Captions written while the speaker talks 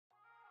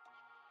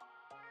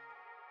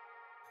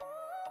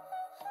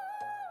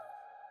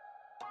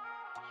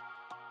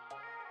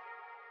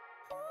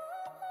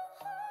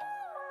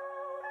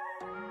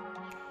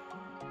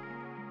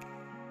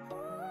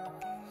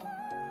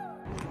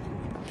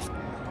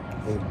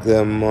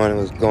Good morning,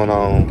 what's going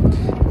on?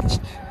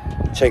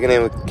 Checking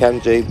in with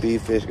Captain JB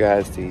Fish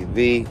Guys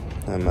TV.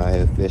 I'm out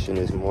here fishing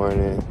this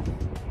morning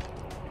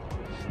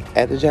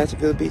at the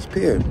Jacksonville Beach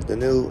Pier, the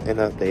new and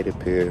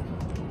updated pier.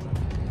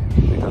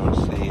 We're gonna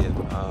see if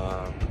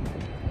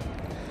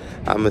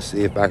I'm gonna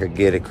see if I could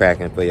get it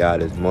cracking for y'all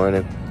this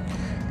morning.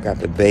 Got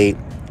the bait,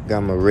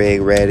 got my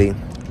rig ready,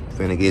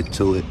 finna get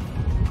to it.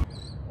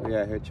 We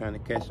out here trying to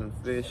catch some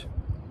fish.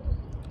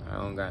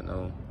 I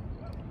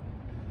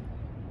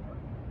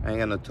ain't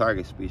got no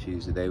target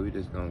species today. We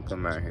just gonna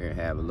come out here and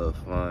have a little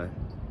fun.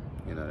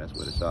 You know, that's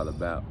what it's all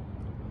about.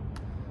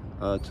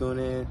 Tune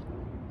in.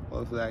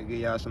 Hopefully I can get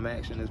y'all some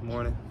action this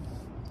morning.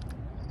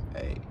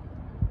 Hey,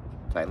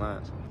 tight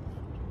lines.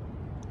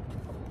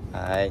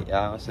 Alright,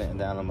 y'all, I'm sitting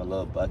down on my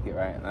little bucket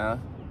right now.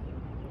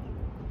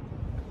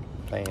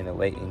 Playing the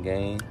waiting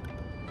game.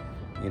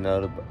 You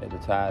know, the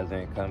tides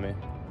ain't coming.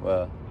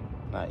 Well,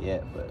 not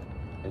yet, but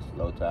it's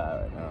low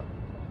tide right now.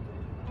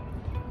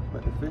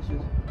 But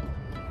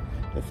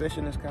the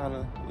fishing is kind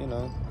of, you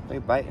know, they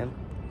biting,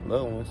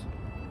 little ones.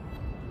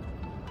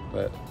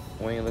 But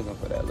we ain't looking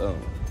for that little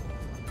one.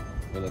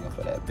 We're looking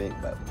for that big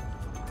bite.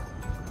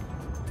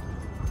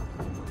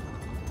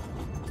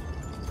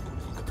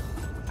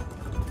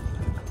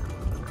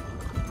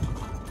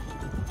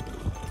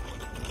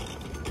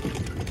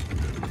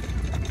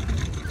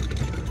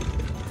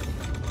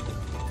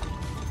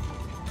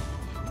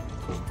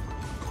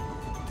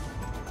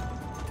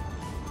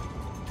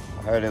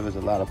 I heard there was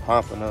a lot of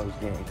pompanoes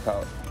getting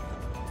caught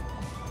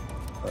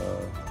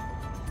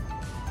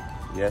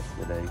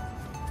yesterday.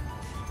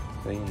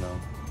 So, you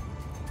know,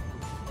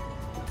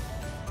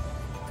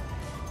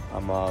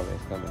 I'm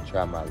always going to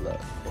try my luck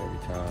every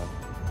time.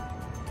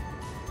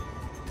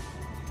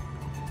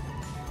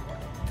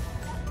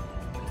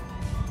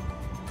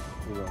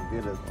 We're going to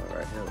get us one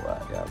right here.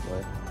 Watch y'all,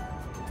 boy.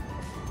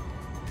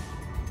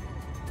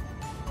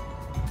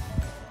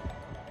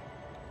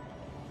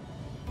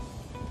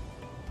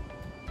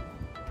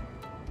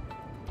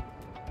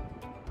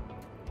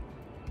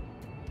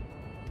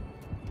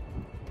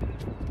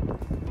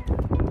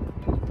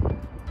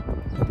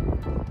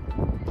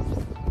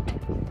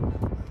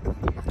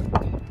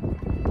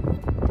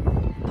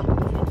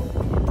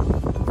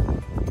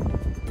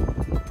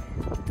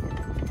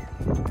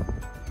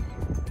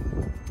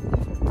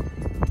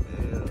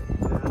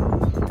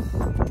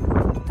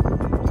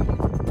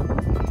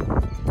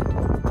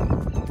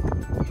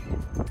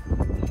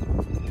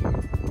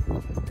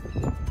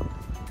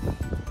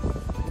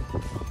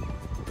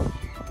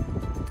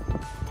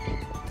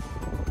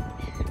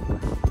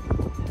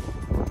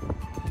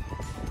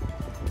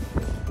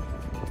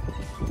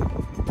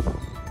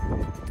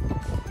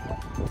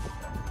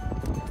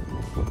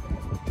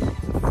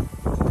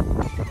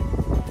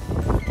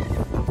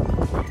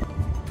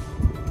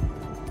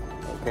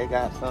 Okay,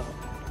 got something.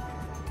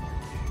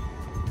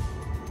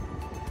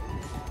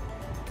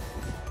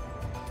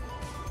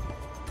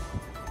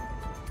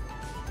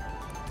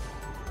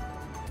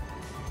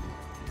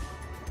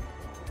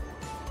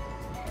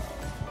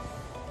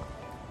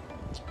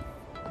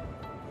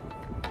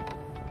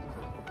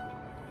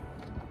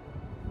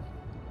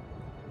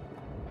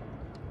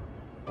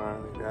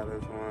 Finally got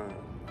us one.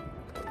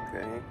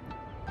 Okay.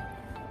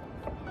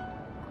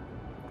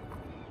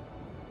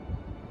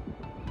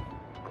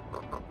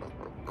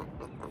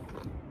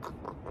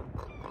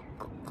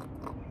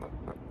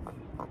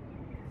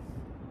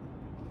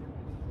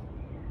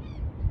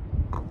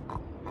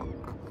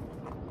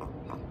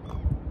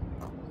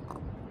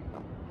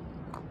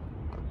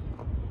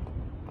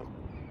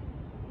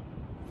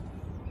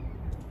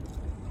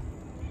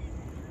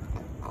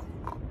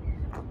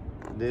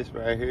 This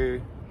right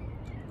here,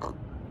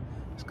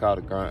 it's called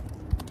a grunt.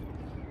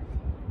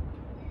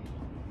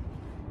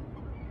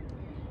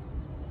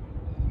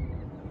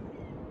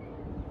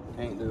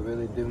 Can't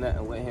really do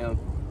nothing with him.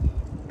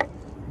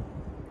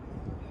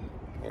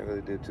 Can't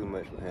really do too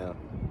much with him.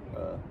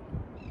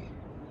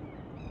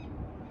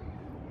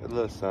 A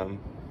little something.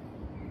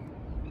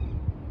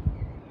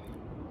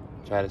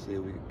 Try to see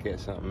if we can catch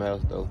something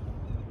else though.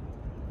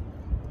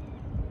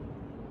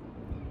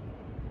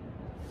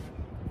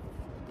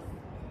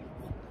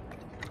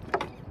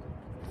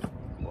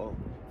 Whoa.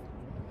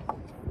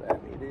 Glad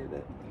we did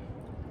that.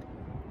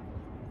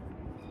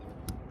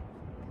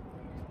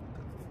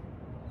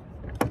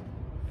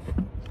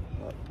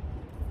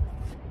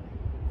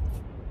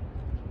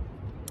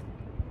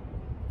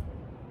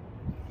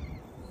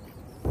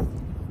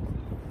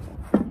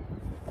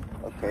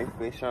 Okay,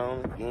 fish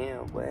on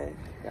again, boy.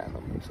 Got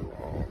number 2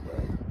 on,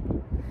 but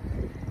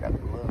got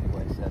the little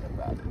boy set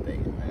about the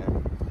bait, man.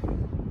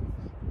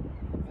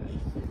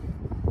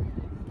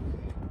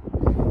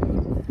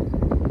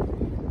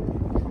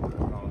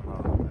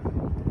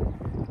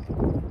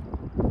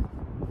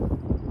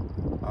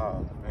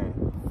 Oh man,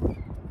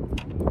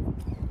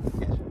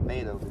 catch a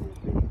bait over this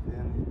bait, you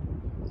feel me?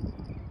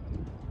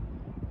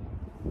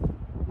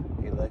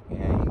 Get lucky I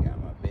ain't got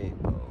my bait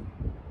though.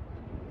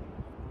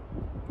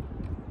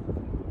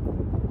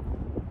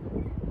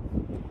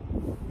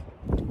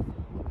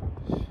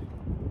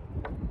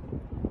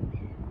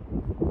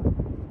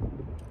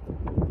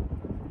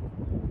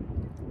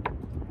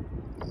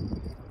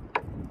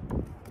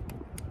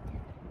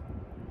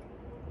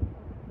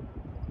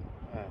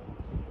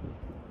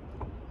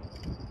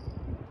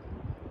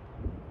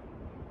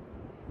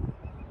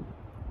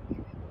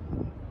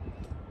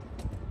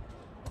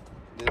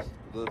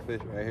 little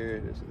fish right here.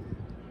 This is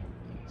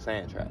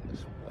sand trap,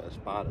 a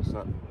spot or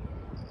something.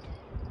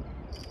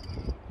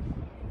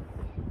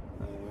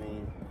 I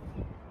mean,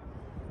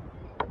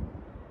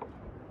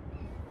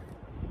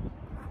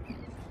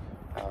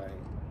 all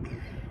right.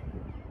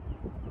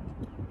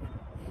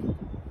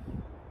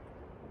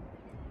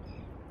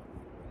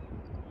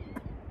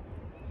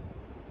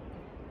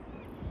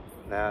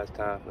 Now it's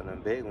time for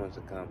them big ones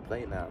to come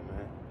play now,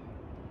 man.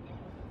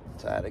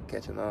 Tired of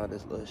catching all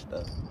this little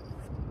stuff.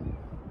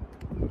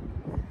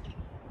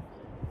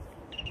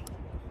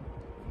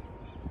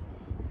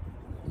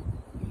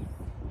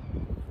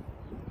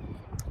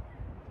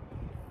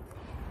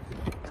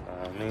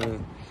 I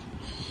mean,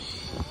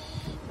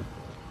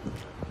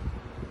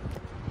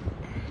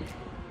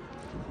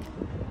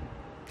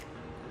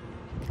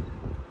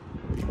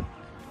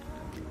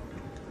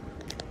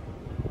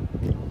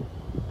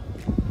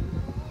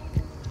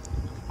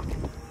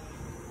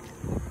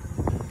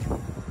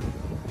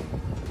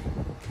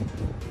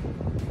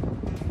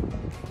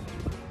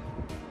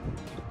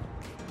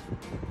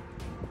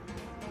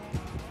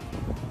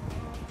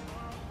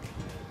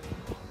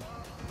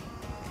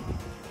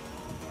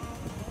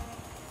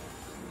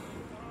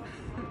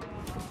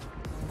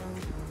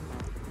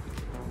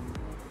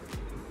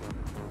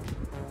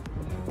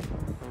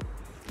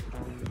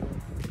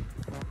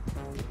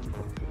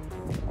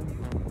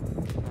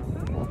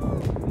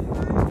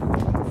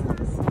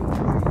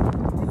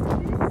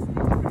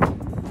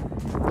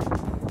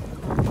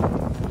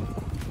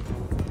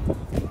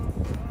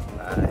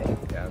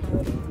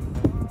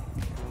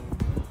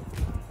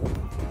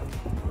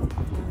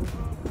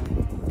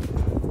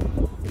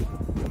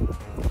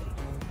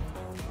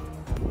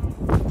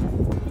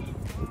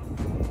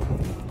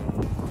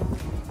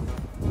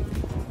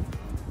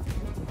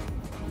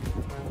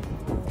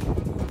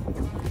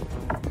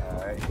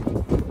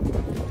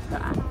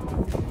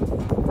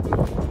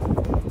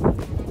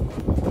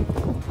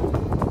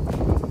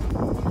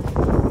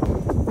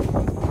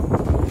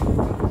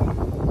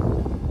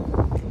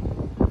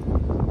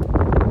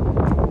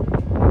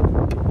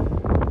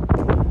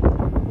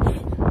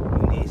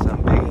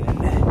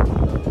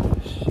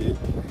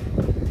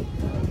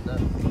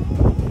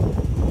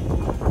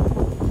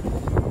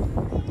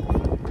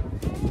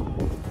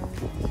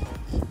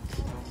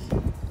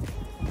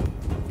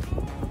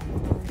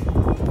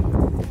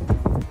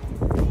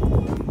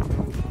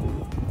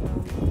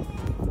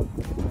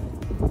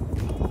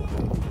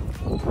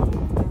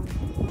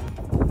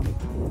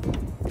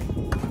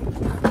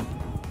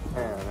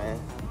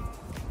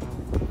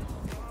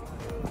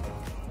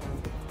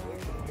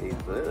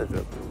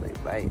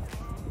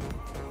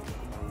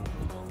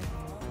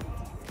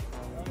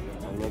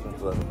 I'm looking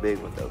for a big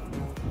one though.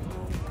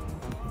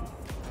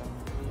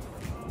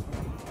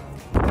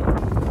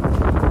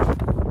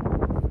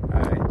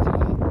 Alright,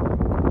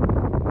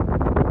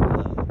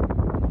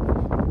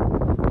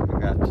 we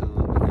got two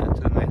nice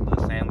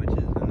little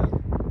sandwiches and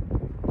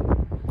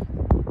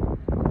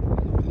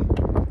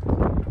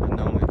I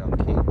normally don't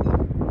keep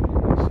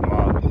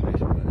small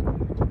fish, but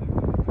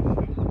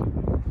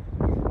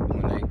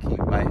when they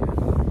keep biting,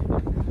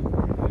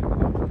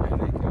 and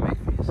they can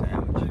make me a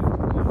sandwich,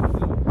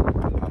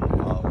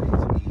 I'm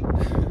always eat.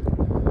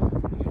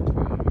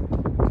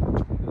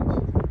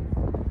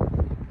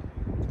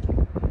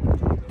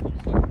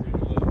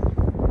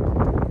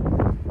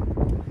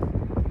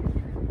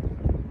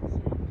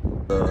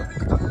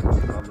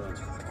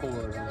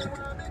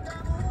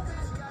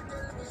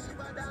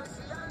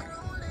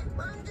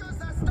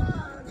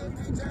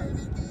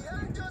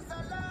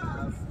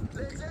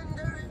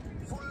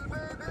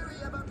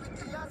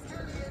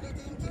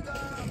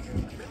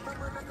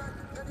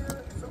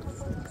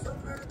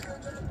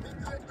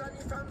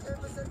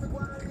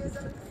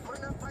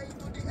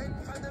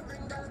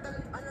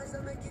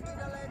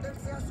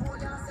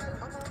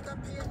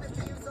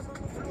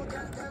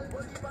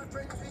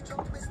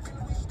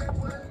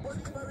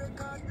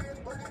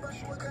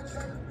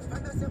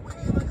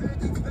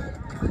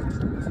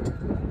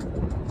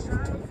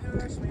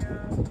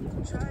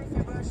 Try if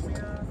you brush me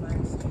off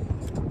like Steve.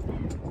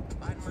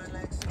 Bad man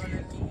like Skull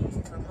and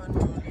me from